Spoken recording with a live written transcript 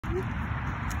it.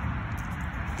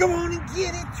 Come on and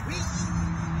get it, tree.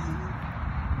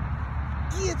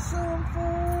 Get some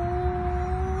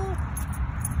food.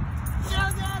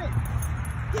 Y'all got it.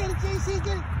 Get it, Jaycee,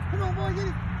 get it. Come on, boy, get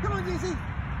it. Come on, Jaycee.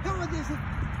 Come on, Jaycee.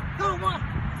 Come on, boy.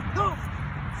 Come on.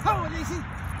 Come on, Jaycee.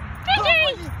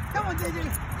 Come on, JJ.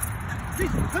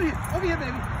 Jaycee, come here. Over here,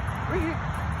 baby. Right here.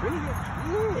 Right here.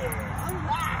 Yeah. All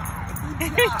right.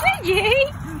 Good job. JJ.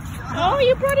 Good job. Oh,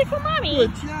 you brought it for Mommy.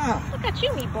 Good job. Look at you,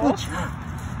 meatball. Good job.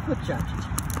 Good job, JJ.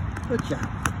 Good job.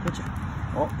 Good job.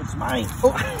 Oh, it's mine.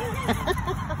 Oh.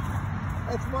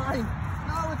 That's mine.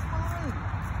 No, it's mine.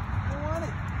 I want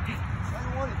it. I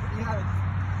want it. Let me have it.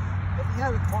 Let me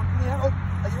have it. Come on. Let me have it. Oh,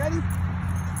 are you ready?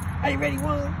 Are you ready,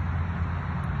 one?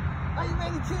 Are you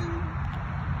ready, two?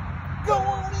 Go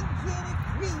on and get it,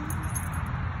 three.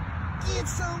 Get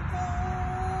some food.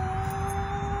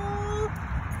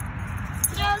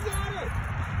 Y'all got it.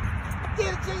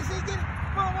 Get it, Jaycee. Get it.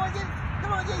 Come on, boy. Get it.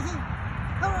 Come on, Jaycee.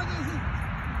 Come on, Jaycee.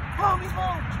 Come on,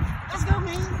 meatball. Let's go,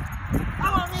 man.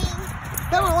 Come on, man.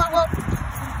 Come on, what?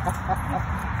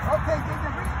 Okay,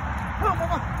 Jaycee, bring it. Come on,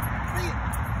 mama. Bring it.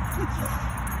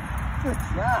 Good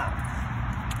job.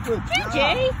 Good job. JJ.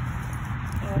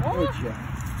 Good job.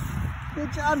 Good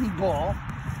job, meatball.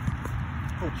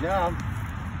 Good job.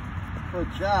 Good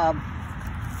job.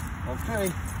 Okay.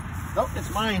 Nope, it's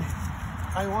mine.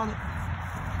 I want it.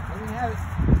 Let me have it.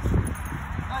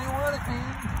 I want it, man.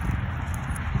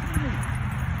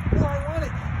 No, I want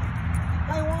it.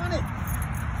 I want it.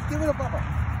 Give it a Bubba.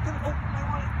 Give it. Oh, I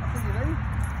want it. Okay, you ready?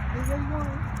 Are you ready,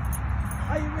 one?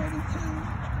 Are you ready, two?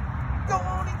 Go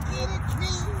on and get it,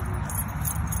 three.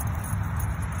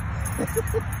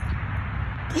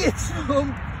 Get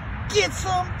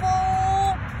some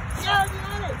ball. Y'all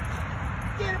got it.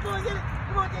 Get it, boy, get it.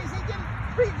 Come on, Jaycee, get it.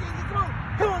 Bring it, Jaycee, come on.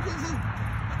 Come on, Jaycee.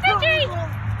 Come on, meatball.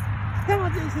 Come on,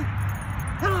 Jaycee.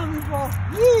 Come on, meatball.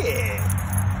 Yeah.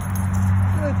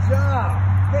 Good job.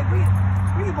 Hey, bring it.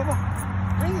 Bring it, Bubba.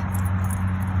 Bring it.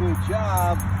 Good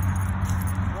job.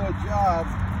 Good job.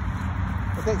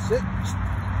 Okay, sit.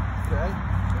 Okay.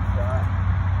 Good job.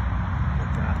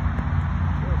 Good job.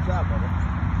 Good job, Bubba.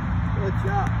 Good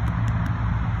job.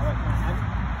 All right, can I have it?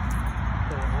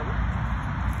 Can I have it?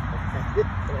 Okay.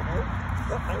 Can I have it?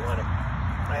 Oh, I want it.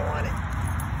 I want it.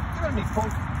 Give it to me,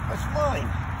 punk. That's mine.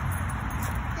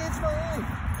 It's mine.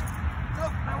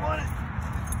 Oh, I want it.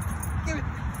 Give it.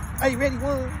 Are you ready,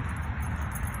 one?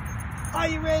 Are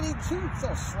you ready, two? It's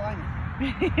all slimy.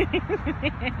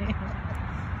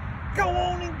 Go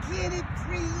on and get it,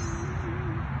 three.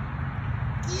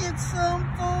 Get some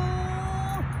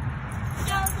food.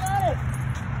 Y'all got it.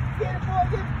 Get it, boy.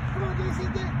 Get it. Come on, Jaycee.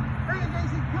 Get it. Bring it,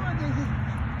 Jaycee. Come on, Jaycee.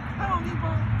 Come on,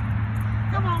 meatball.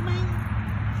 Come on, man.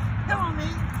 Come on,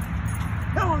 man.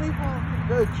 Come on, meatball.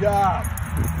 Good job.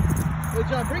 Good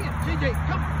job. Bring it. JJ,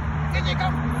 come. JJ,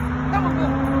 come. Come on, go.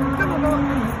 Come on, go.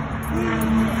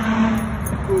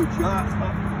 Good job.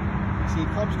 See,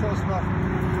 comes close enough.